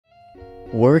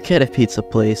Work at a pizza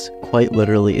place quite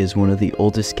literally is one of the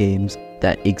oldest games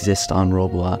that exist on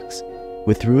Roblox,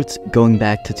 with roots going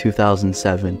back to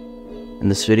 2007. In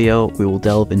this video, we will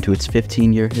delve into its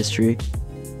 15-year history,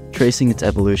 tracing its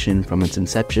evolution from its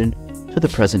inception to the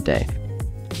present day.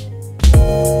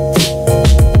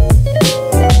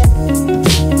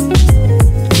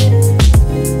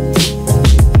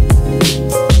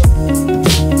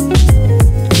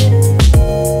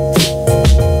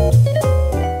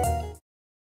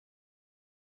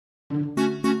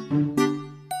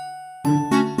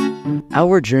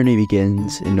 Our journey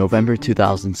begins in November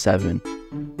 2007,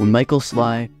 when Michael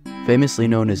Sly, famously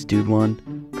known as Dude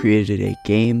One, created a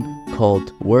game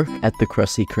called Work at the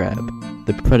Krusty Krab,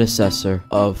 the predecessor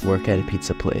of Work at a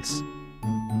Pizza Place.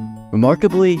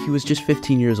 Remarkably, he was just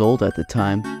 15 years old at the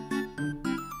time.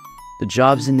 The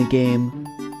jobs in the game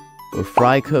were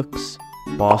fry cooks,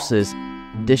 bosses,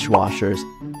 dishwashers,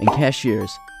 and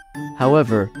cashiers.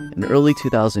 However, in early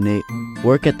 2008,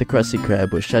 Work at the Krusty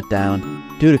Krab was shut down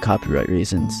due to copyright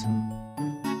reasons.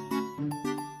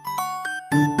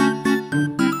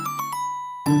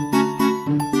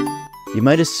 You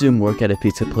might assume Work at a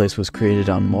Pizza Place was created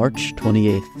on March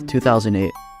 28,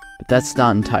 2008, but that's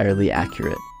not entirely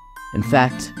accurate. In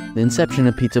fact, the inception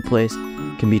of Pizza Place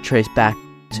can be traced back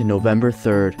to November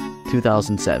 3rd,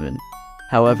 2007.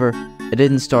 However, it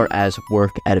didn't start as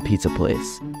Work at a Pizza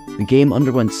Place. The game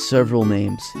underwent several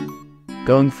names,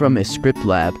 going from a script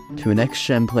lab to a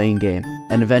next-gen playing game,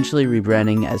 and eventually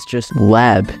rebranding as just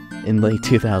Lab in late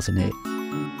 2008.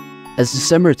 As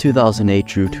December 2008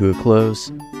 drew to a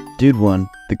close, Dude One,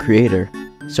 the creator,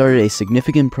 started a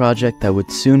significant project that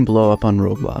would soon blow up on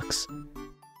Roblox.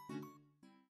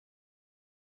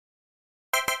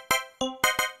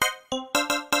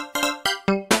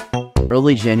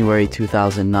 Early January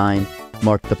 2009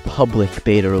 marked the public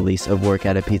beta release of Work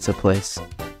at a Pizza Place.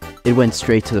 It went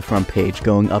straight to the front page,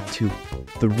 going up to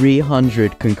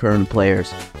 300 concurrent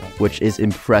players, which is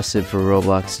impressive for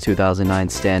Roblox 2009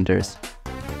 standards.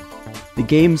 The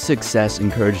game's success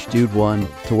encouraged Dude One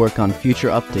to work on future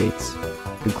updates,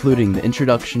 including the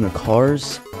introduction of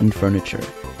cars and furniture.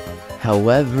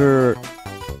 However,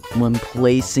 when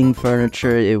placing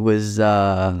furniture, it was,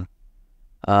 now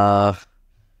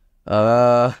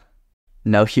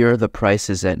here are the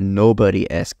prices that nobody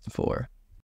asked for.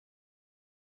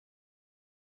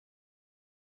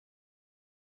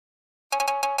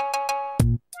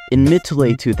 In mid to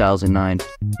late 2009,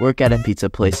 Work at a Pizza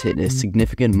Place hit a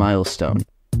significant milestone,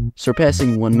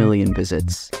 surpassing 1 million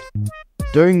visits.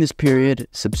 During this period,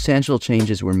 substantial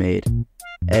changes were made,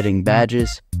 adding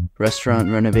badges, restaurant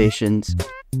renovations,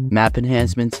 map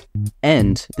enhancements,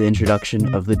 and the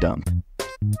introduction of the dump.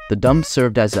 The dump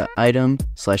served as an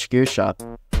item/gear shop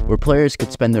where players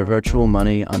could spend their virtual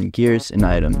money on gears and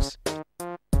items.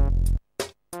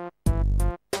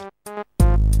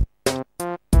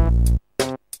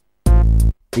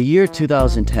 The year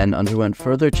 2010 underwent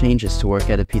further changes to Work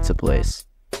at a Pizza Place.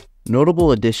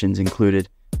 Notable additions included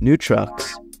new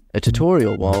trucks, a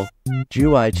tutorial wall,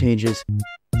 GUI changes,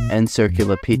 and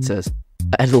circular pizzas.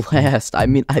 At last,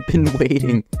 I've been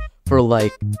waiting for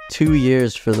like 2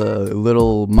 years for the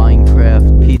little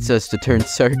Minecraft pizzas to turn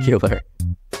circular.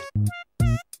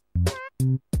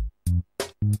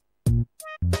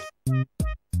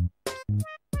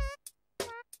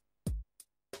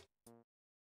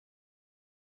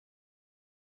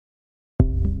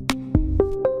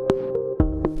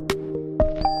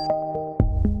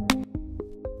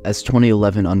 As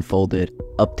 2011 unfolded,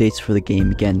 updates for the game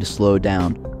began to slow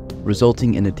down,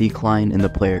 resulting in a decline in the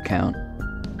player count.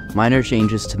 Minor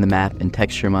changes to the map and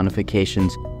texture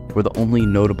modifications were the only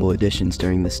notable additions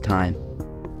during this time.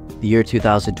 The year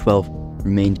 2012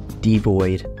 remained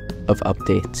devoid of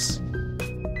updates.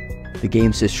 The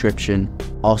game's description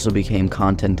also became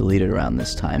content deleted around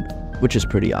this time, which is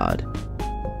pretty odd.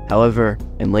 However,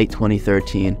 in late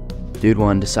 2013, Dude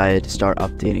One decided to start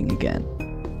updating again.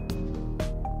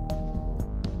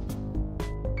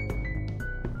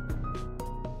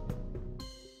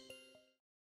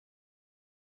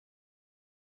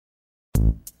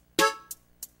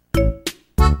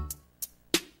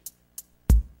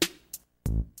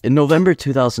 In November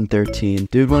 2013,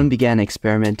 Dude One began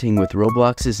experimenting with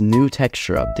Roblox's new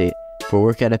texture update for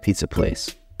Work at a Pizza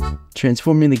Place,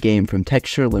 transforming the game from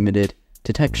texture limited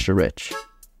to texture rich.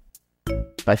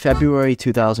 By February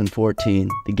 2014,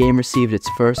 the game received its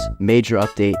first major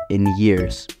update in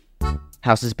years.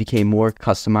 Houses became more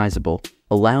customizable,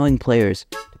 allowing players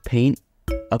to paint,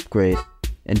 upgrade,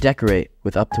 and decorate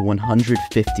with up to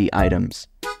 150 items,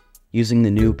 using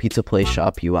the new Pizza Place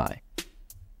Shop UI.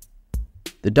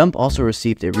 The dump also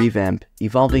received a revamp,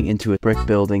 evolving into a brick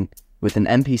building with an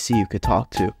NPC you could talk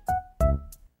to.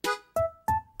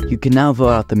 You can now vote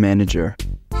out the manager.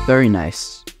 Very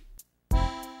nice.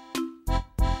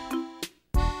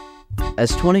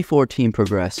 As 2014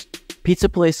 progressed, Pizza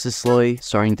Place is slowly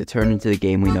starting to turn into the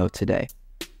game we know today.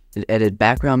 It added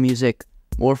background music,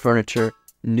 more furniture,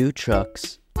 new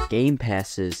trucks, game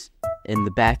passes, and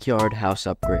the backyard house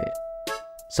upgrade.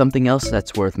 Something else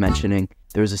that's worth mentioning,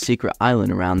 there was a secret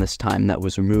island around this time that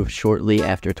was removed shortly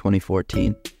after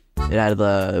 2014.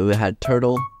 It had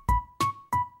turtle.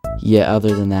 Yeah,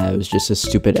 other than that, it was just a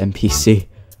stupid NPC.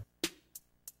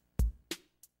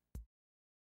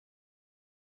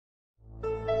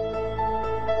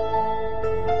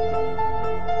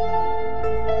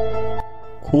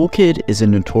 Cool Kid is a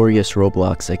notorious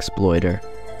Roblox exploiter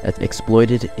that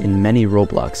exploited in many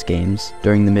Roblox games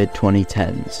during the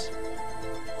mid-2010s.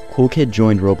 Cool Kid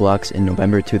joined Roblox in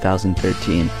November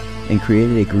 2013 and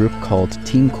created a group called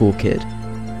Team Cool Kid.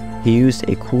 He used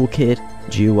a Cool Kid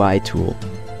GUI tool,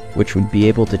 which would be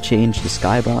able to change the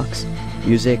skybox,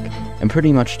 music, and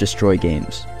pretty much destroy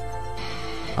games.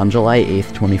 On July 8,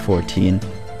 2014,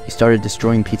 he started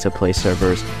destroying Pizza Place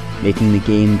servers, making the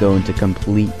game go into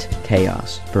complete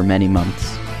chaos for many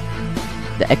months.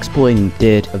 The exploiting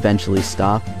did eventually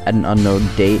stop at an unknown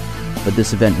date, but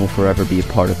this event will forever be a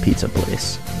part of Pizza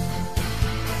Place.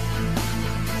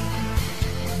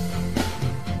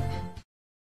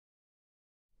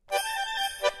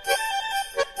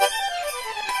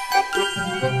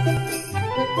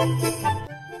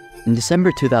 In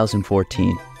December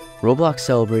 2014, Roblox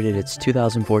celebrated its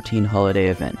 2014 holiday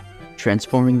event,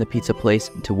 transforming the Pizza Place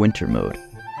into winter mode.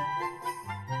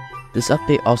 This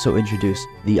update also introduced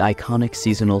the iconic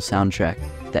seasonal soundtrack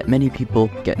that many people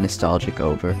get nostalgic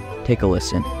over. Take a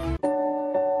listen.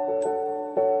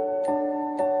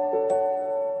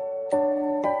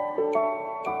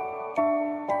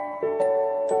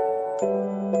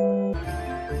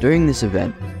 During this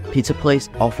event, Pizza Place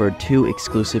offered two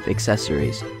exclusive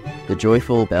accessories, the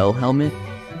Joyful Bell helmet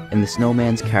and the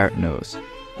Snowman's carrot nose.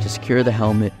 To secure the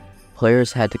helmet,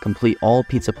 players had to complete all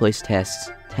Pizza Place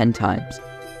tasks 10 times,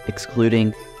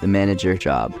 excluding the manager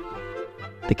job.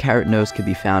 The carrot nose could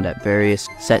be found at various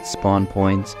set spawn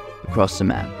points across the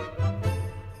map.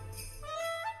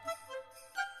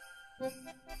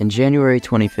 In January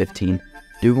 2015,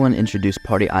 Dude1 introduced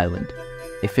Party Island,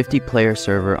 a 50-player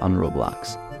server on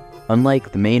Roblox.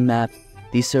 Unlike the main map,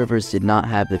 these servers did not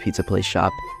have the Pizza Place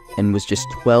shop and was just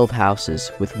 12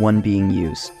 houses with one being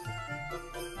used.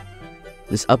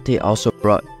 This update also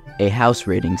brought a house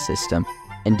rating system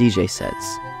and DJ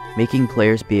sets, making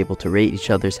players be able to rate each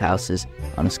other's houses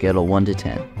on a scale of 1 to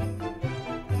 10.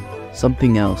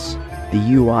 Something else,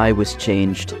 the UI was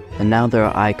changed, and now there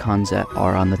are icons that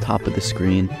are on the top of the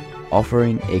screen,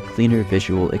 offering a cleaner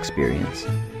visual experience.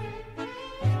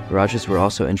 Garages were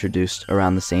also introduced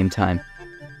around the same time,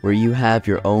 where you have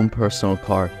your own personal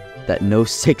car that no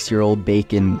 6-year-old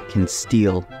bacon can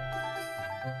steal.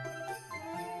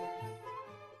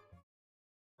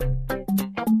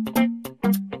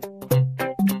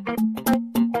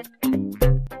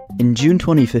 In June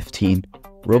 2015,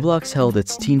 Roblox held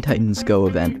its Teen Titans Go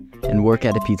event and work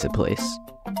at a pizza place.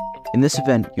 In this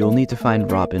event, you'll need to find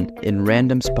Robin in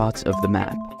random spots of the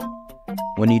map.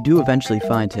 When you do eventually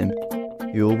find him,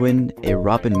 you'll win a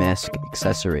Robin mask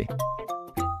accessory.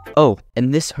 Oh,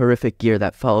 and this horrific gear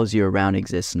that follows you around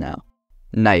exists now.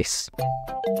 Nice.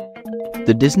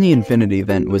 The Disney Infinity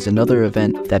event was another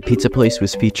event that Pizza Place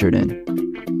was featured in.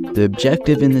 The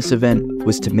objective in this event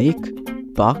was to make,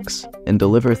 box, and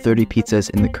deliver 30 pizzas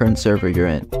in the current server you're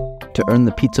in, to earn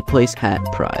the Pizza Place hat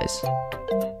prize.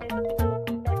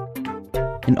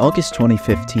 In August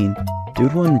 2015,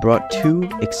 Dude1 brought two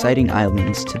exciting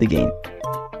islands to the game.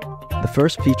 The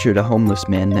first featured a homeless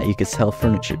man that you could sell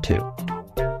furniture to.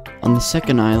 On the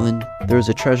second island, there was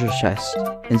a treasure chest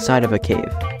inside of a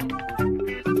cave.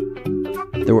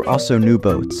 There were also new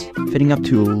boats, fitting up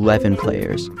to 11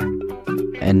 players,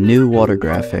 and new water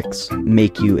graphics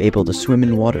make you able to swim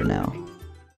in water now.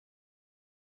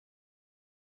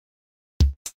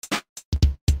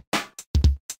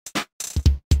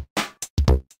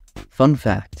 Fun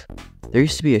fact, there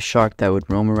used to be a shark that would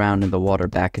roam around in the water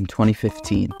back in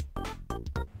 2015.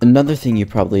 Another thing you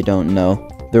probably don't know,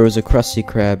 there was a Krusty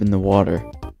Krab in the water.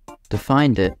 To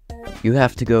find it, you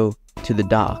have to go to the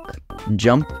dock,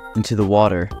 jump into the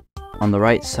water on the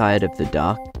right side of the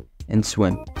dock, and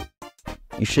swim.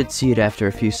 You should see it after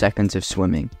a few seconds of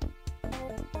swimming.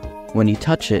 When you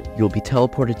touch it, you'll be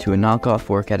teleported to a knockoff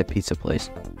work at a pizza place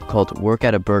called Work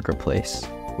at a Burger Place,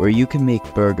 where you can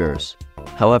make burgers.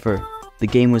 However, the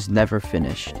game was never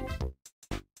finished.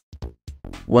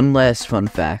 One last fun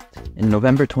fact, in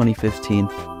November 2015,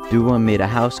 Dude1 made a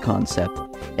house concept,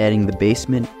 adding the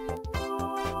basement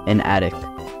and attic,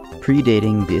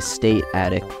 predating the estate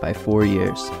attic by 4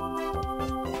 years.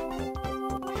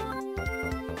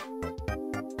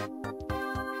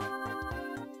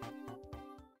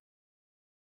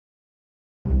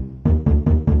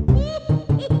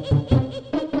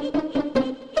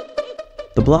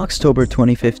 The Bloxtober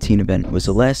 2015 event was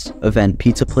the last event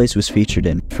Pizza Place was featured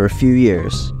in for a few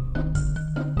years.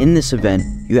 In this event,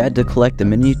 you had to collect a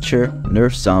miniature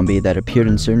Nerf zombie that appeared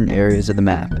in certain areas of the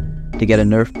map to get a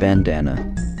Nerf bandana.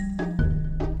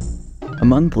 A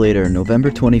month later, in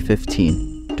November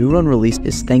 2015, Dude1 released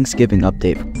his Thanksgiving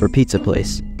update for Pizza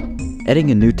Place, adding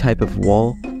a new type of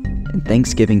wall and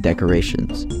Thanksgiving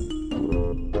decorations.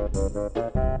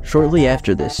 Shortly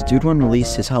after this, Dude1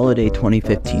 released his Holiday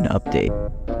 2015 update,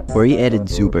 where he added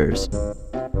Zoobers.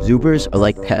 Zoobers are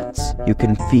like pets. You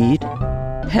can feed,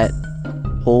 pet,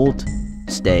 hold,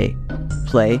 stay,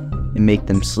 play, and make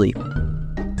them sleep.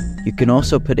 You can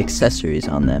also put accessories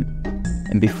on them,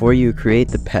 and before you create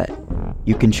the pet,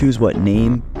 you can choose what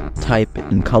name, type,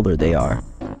 and color they are.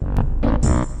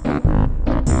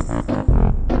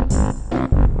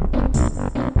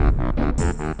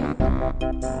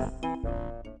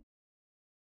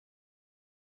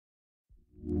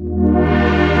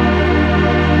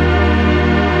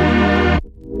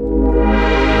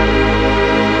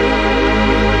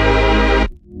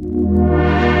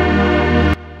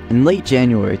 In late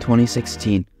January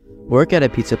 2016, work at a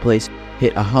pizza place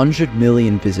hit 100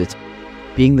 million visits,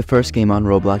 being the first game on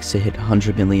Roblox to hit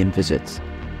 100 million visits.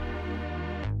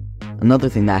 Another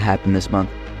thing that happened this month,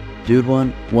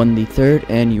 Dude1 won the 3rd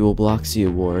annual Bloxy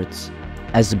Awards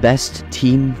as the best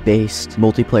team-based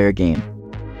multiplayer game.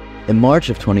 In March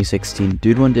of 2016,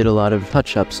 Dude1 did a lot of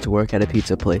touch-ups to work at a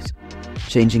pizza place,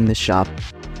 changing the shop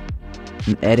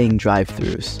and adding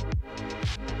drive-thrus.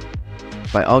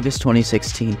 By August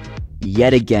 2016,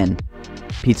 yet again,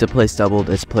 Pizza Place doubled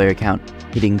its player count,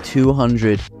 hitting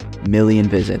 200 million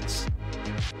visits.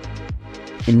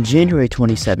 In January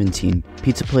 2017,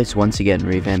 Pizza Place once again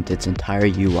revamped its entire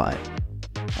UI,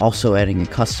 also adding a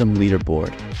custom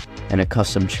leaderboard and a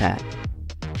custom chat.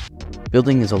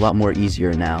 Building is a lot more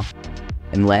easier now.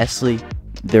 And lastly,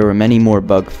 there were many more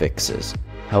bug fixes.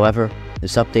 However,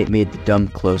 this update made the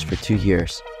dump close for 2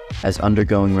 years, as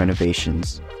undergoing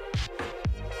renovations.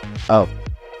 Oh,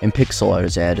 and pixel art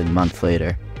is added a month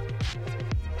later.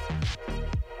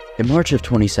 In March of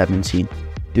 2017,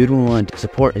 Dude1 wanted to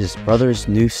support his brother's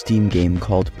new Steam game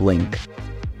called Blink.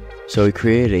 So he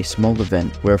created a small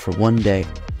event where for one day,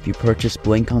 if you purchase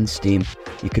Blink on Steam,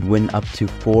 you could win up to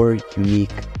 4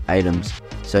 unique items,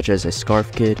 such as a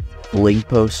Scarf Kid, Blink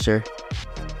poster,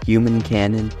 human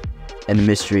cannon, and a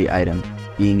mystery item,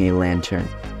 being a lantern.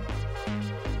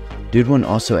 Dude1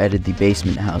 also added the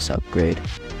basement house upgrade.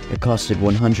 It costed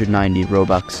 190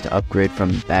 Robux to upgrade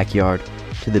from the backyard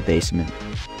to the basement.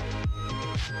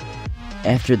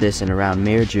 After this, in around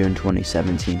May or June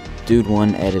 2017,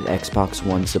 Dude1 added Xbox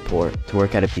One support to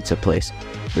work at a pizza place,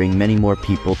 bringing many more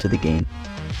people to the game.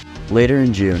 Later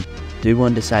in June,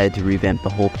 Dude1 decided to revamp the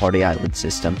whole Party Island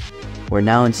system, where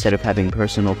now instead of having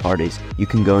personal parties, you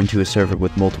can go into a server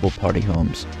with multiple party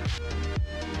homes.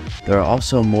 There are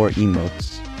also more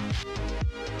emotes.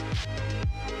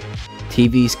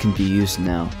 TVs can be used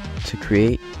now to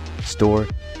create, store,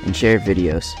 and share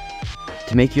videos.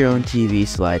 To make your own TV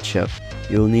slideshow,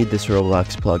 you will need this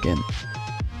Roblox plugin.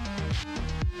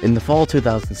 In the fall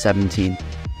 2017,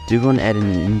 Dude1 added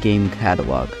an in-game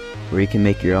catalog, where you can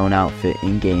make your own outfit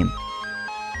in-game.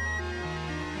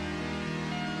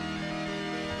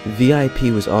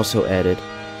 VIP was also added,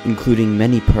 including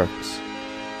many perks.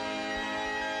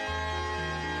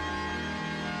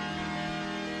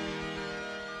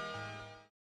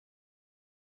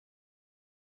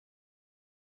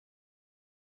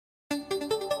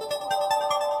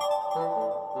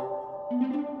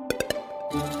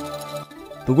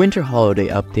 The Winter Holiday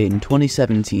update in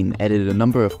 2017 added a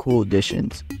number of cool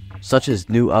additions, such as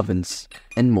new ovens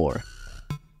and more,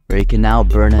 where you can now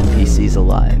burn NPCs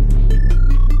alive.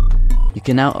 You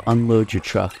can now unload your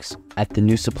trucks at the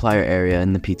new supplier area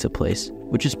in the pizza place,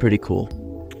 which is pretty cool.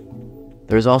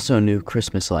 There's also new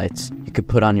Christmas lights you could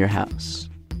put on your house.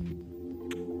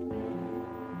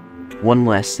 One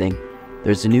last thing,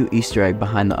 there's a new Easter egg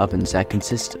behind the ovens that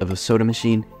consists of a soda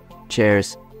machine,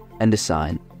 chairs, and a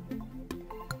sign.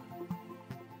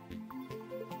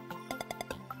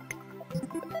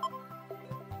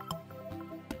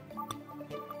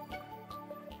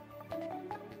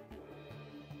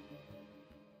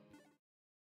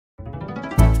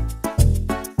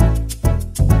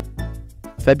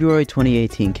 February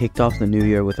 2018 kicked off the new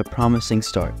year with a promising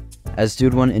start, as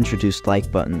Dude One introduced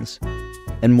like buttons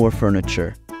and more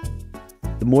furniture.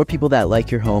 The more people that like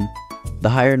your home,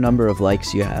 the higher number of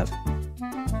likes you have.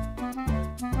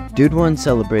 Dude One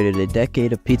celebrated a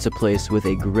decade of Pizza Place with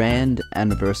a grand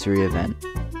anniversary event.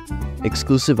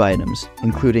 Exclusive items,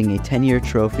 including a 10-year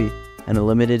trophy and a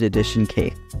limited edition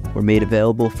cake, were made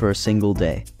available for a single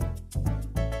day.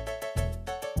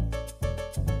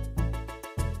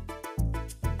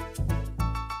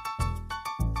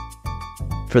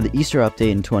 For the Easter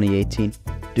update in 2018,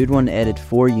 Dude One added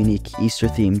 4 unique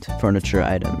Easter-themed furniture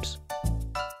items.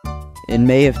 In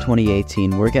May of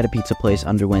 2018, work at a pizza place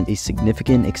underwent a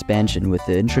significant expansion with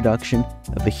the introduction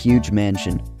of a huge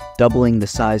mansion, doubling the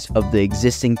size of the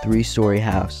existing 3-story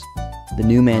house. The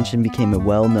new mansion became a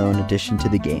well-known addition to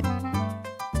the game.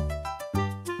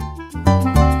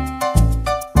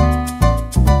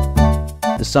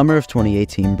 The summer of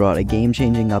 2018 brought a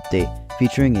game-changing update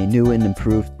featuring a new and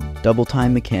improved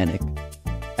double-time mechanic.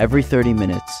 Every 30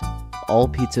 minutes, all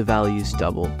pizza values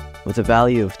double, with a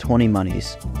value of 20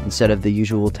 monies instead of the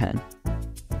usual 10.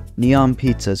 Neon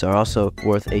pizzas are also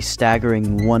worth a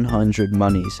staggering 100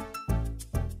 monies.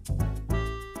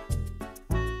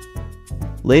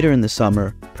 Later in the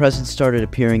summer, presents started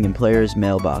appearing in players'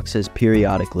 mailboxes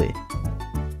periodically.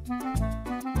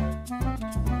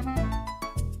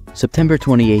 September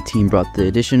 2018 brought the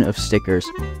addition of stickers.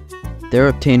 They're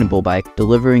obtainable by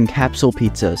delivering capsule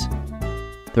pizzas.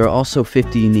 There are also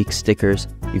 50 unique stickers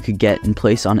you could get and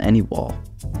place on any wall.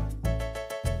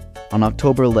 On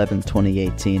October 11,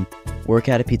 2018, work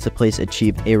at a pizza place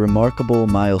achieved a remarkable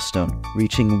milestone,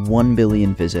 reaching 1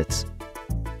 billion visits.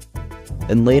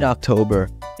 In late October,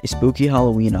 a spooky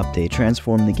Halloween update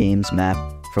transformed the game's map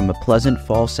from a pleasant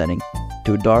fall setting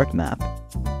to a dark map.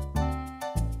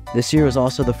 This year was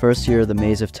also the first year of the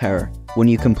Maze of Terror. When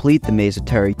you complete the Maze of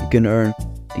Terror, you can earn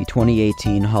the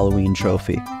 2018 Halloween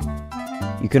trophy.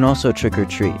 You can also trick or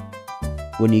treat.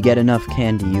 When you get enough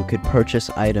candy, you could purchase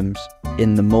items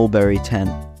in the Mulberry Tent.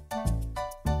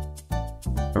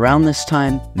 Around this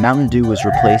time, Mountain Dew was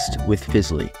replaced with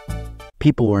Fizzly.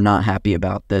 People were not happy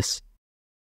about this.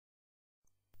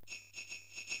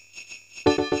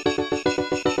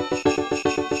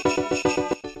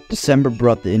 December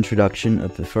brought the introduction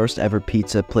of the first ever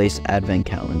Pizza Place advent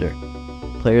calendar.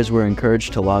 Players were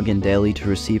encouraged to log in daily to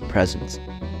receive presents,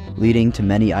 leading to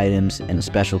many items and a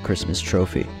special Christmas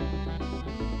trophy.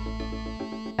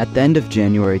 At the end of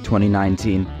January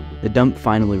 2019, the dump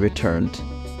finally returned.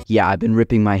 Yeah, I've been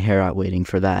ripping my hair out waiting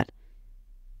for that.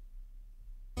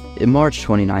 In March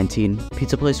 2019,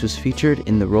 Pizza Place was featured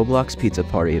in the Roblox Pizza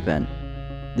Party event.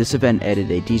 This event added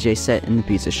a DJ set in the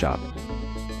pizza shop,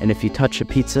 and if you touch a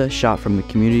pizza shot from the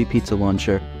community pizza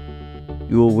launcher,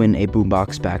 you will win a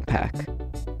boombox backpack.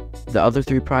 The other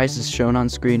 3 prizes shown on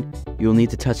screen, you will need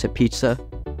to touch a pizza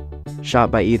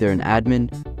shot by either an admin,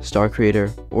 star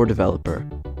creator, or developer.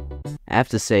 I have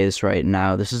to say this right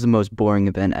now, this is the most boring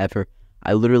event ever.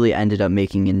 I literally ended up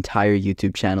making an entire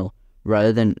YouTube channel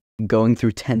rather than going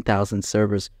through 10,000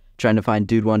 servers trying to find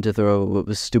Dude One to throw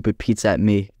a stupid pizza at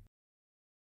me.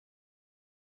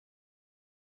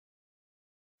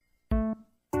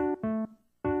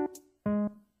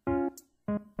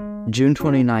 June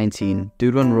 2019,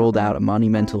 Dude One rolled out a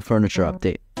monumental furniture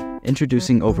update,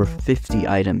 introducing over 50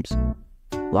 items.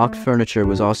 Locked furniture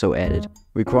was also added,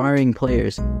 requiring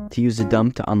players to use a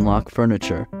dump to unlock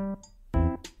furniture.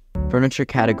 Furniture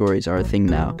categories are a thing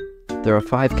now. There are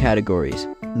 5 categories: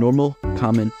 normal,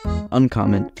 common,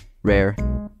 uncommon, rare,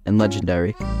 and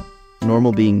legendary,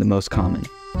 normal being the most common.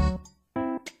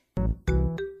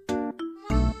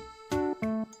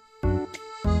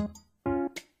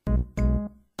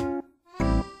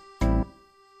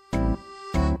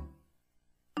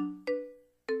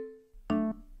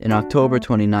 In October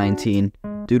 2019,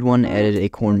 Dude One added a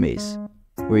corn maze,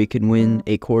 where you can win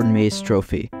a corn maze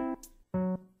trophy.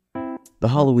 The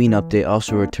Halloween update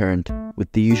also returned,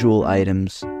 with the usual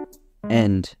items,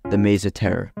 and the Maze of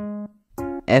Terror.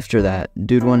 After that,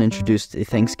 Dude One introduced a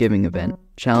Thanksgiving event,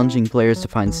 challenging players to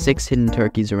find 6 hidden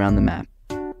turkeys around the map.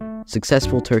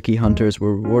 Successful turkey hunters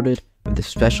were rewarded with a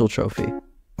special trophy.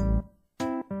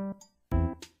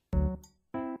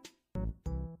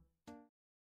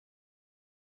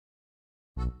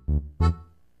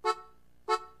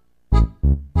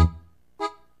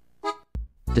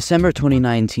 December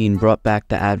 2019 brought back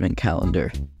the advent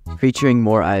calendar, featuring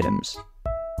more items.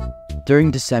 During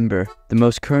December, the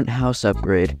most current house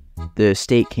upgrade, the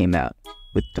estate, came out,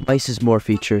 with twice as more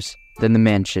features than the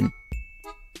mansion.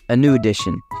 A new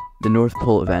addition, the North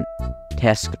Pole event,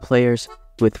 tasked players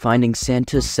with finding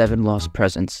Santa's 7 lost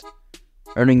presents.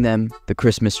 earning them the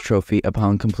Christmas trophy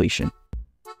upon completion.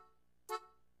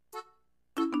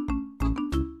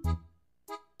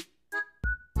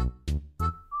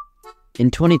 In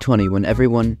 2020, when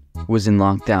everyone was in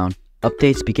lockdown,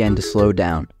 updates began to slow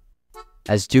down,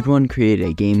 as Dude One created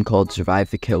a game called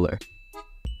Survive the Killer.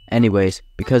 Anyways,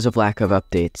 because of lack of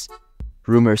updates,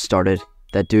 rumors started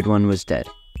that Dude One was dead.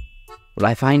 What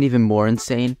I find even more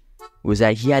insane was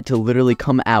that he had to literally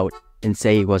come out and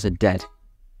say he wasn't dead.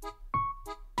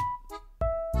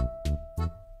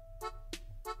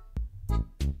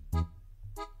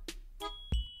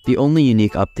 The only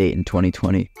unique update in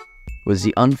 2020 was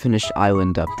the Unfinished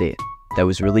Island update that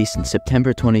was released in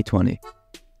September 2020,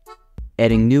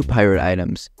 adding new pirate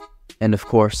items, and of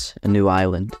course, a new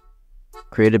island,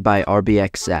 created by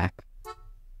RBX Zach.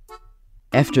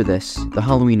 After this, the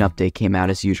Halloween update came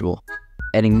out as usual,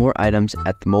 adding more items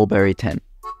at the Mulberry Tent,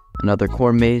 another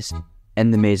core maze,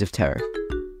 and the Maze of Terror,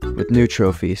 with new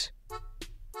trophies.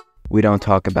 We don't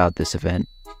talk about this event.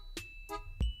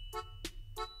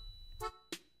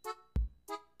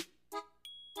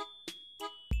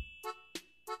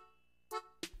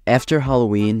 After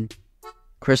Halloween,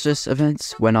 Christmas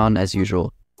events went on as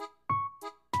usual.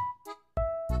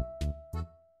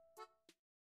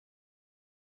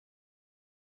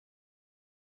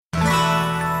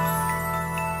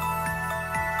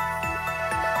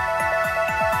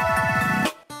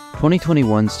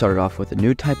 "2021 started off with a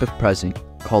new type of present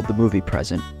called the movie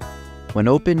present. When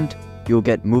opened, you'll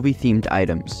get movie-themed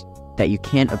items that you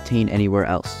can't obtain anywhere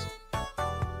else.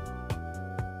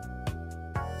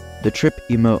 The trip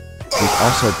emote was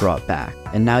also brought back,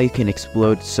 and now you can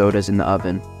explode sodas in the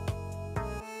oven.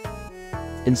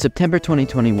 In September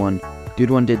 2021, Dude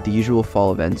One did the usual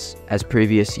fall events as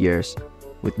previous years,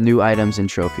 with new items and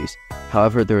trophies.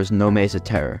 However, there was no Maze of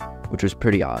Terror, which was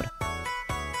pretty odd.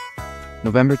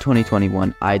 November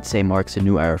 2021, I'd say, marks a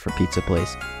new era for Pizza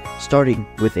Place, starting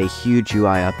with a huge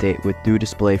UI update with new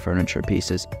display furniture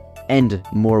pieces and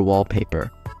more wallpaper.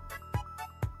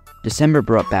 December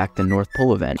brought back the North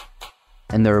Pole event,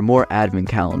 and there were more advent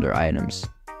calendar items,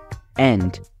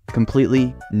 and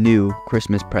completely new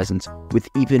Christmas presents with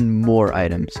even more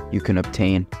items you can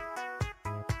obtain.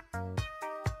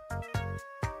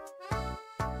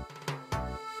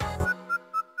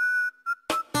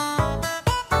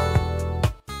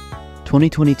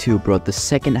 "2022 brought the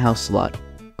second house slot,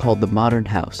 called the Modern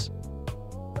House.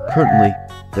 Currently,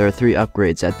 there are 3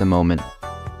 upgrades at the moment.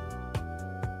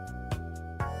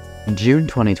 In June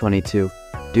 2022,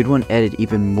 Dude One added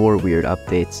even more weird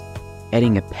updates,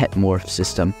 adding a pet morph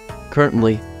system.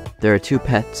 Currently, there are 2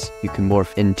 pets you can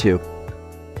morph into,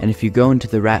 and if you go into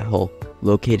the rat hole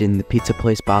located in the Pizza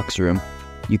Place box room,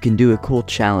 you can do a cool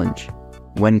challenge.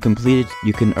 When completed,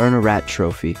 you can earn a rat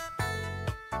trophy.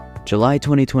 July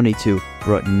 2022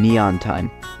 brought Neon Time,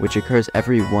 which occurs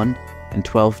every 1 and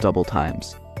 12 double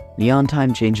times. Neon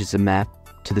Time changes the map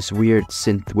to this weird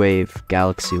synthwave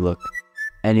galaxy look.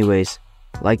 Anyways,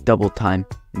 like Double Time,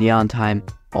 Neon Time,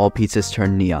 all pizzas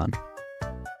turn neon.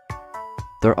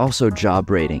 There are also job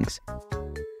ratings.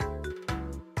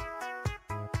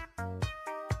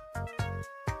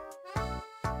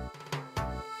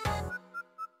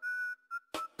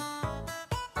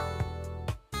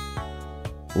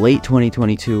 Late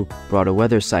 2022 brought a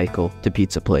weather cycle to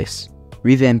Pizza Place,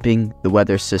 revamping the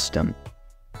weather system.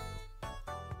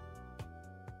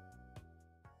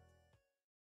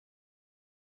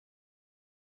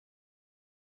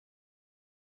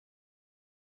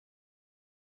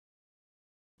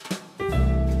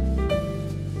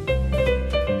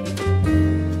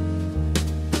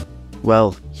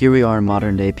 Well, here we are in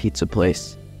modern day Pizza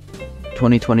Place.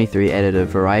 2023 added a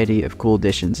variety of cool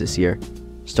additions this year,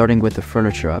 starting with the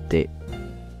furniture update.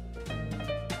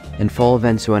 And fall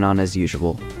events went on as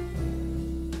usual.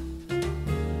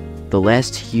 The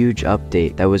last huge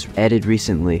update that was added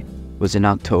recently was in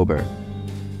October,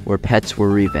 where pets were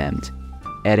revamped,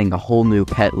 adding a whole new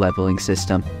pet leveling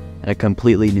system and a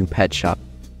completely new pet shop,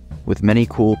 with many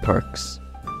cool perks.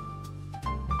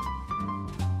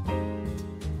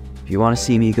 If you want to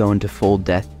see me go into full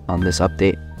depth on this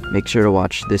update, make sure to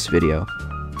watch this video.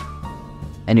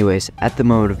 Anyways, at the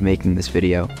moment of making this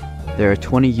video, there are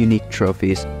 20 unique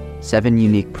trophies, 7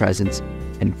 unique presents,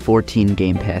 and 14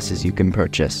 game passes you can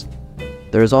purchase.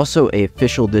 There is also an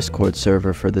official Discord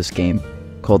server for this game,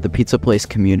 called the Pizza Place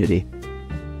Community.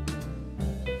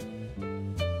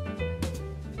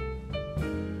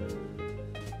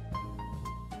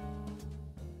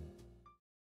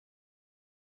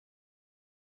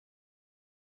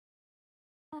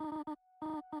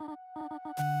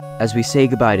 As we say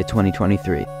goodbye to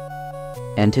 2023,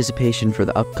 anticipation for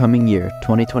the upcoming year,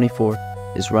 2024,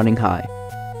 is running high.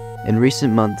 In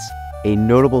recent months, a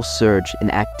notable surge in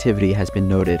activity has been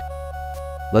noted.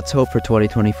 Let's hope for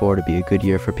 2024 to be a good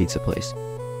year for Pizza Place.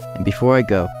 And before I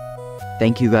go,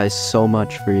 thank you guys so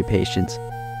much for your patience.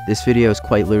 This video has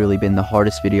quite literally been the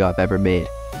hardest video I've ever made.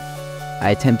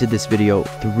 I attempted this video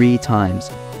 3 times,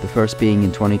 the first being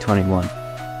in 2021.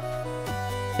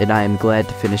 And I am glad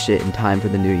to finish it in time for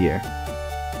the new year.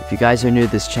 If you guys are new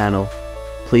to this channel,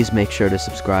 please make sure to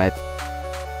subscribe.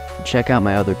 And check out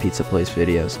my other Pizza Place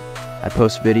videos. I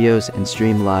post videos and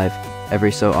stream live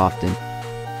every so often.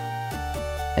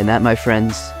 And that, my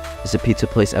friends, is a Pizza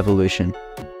Place evolution.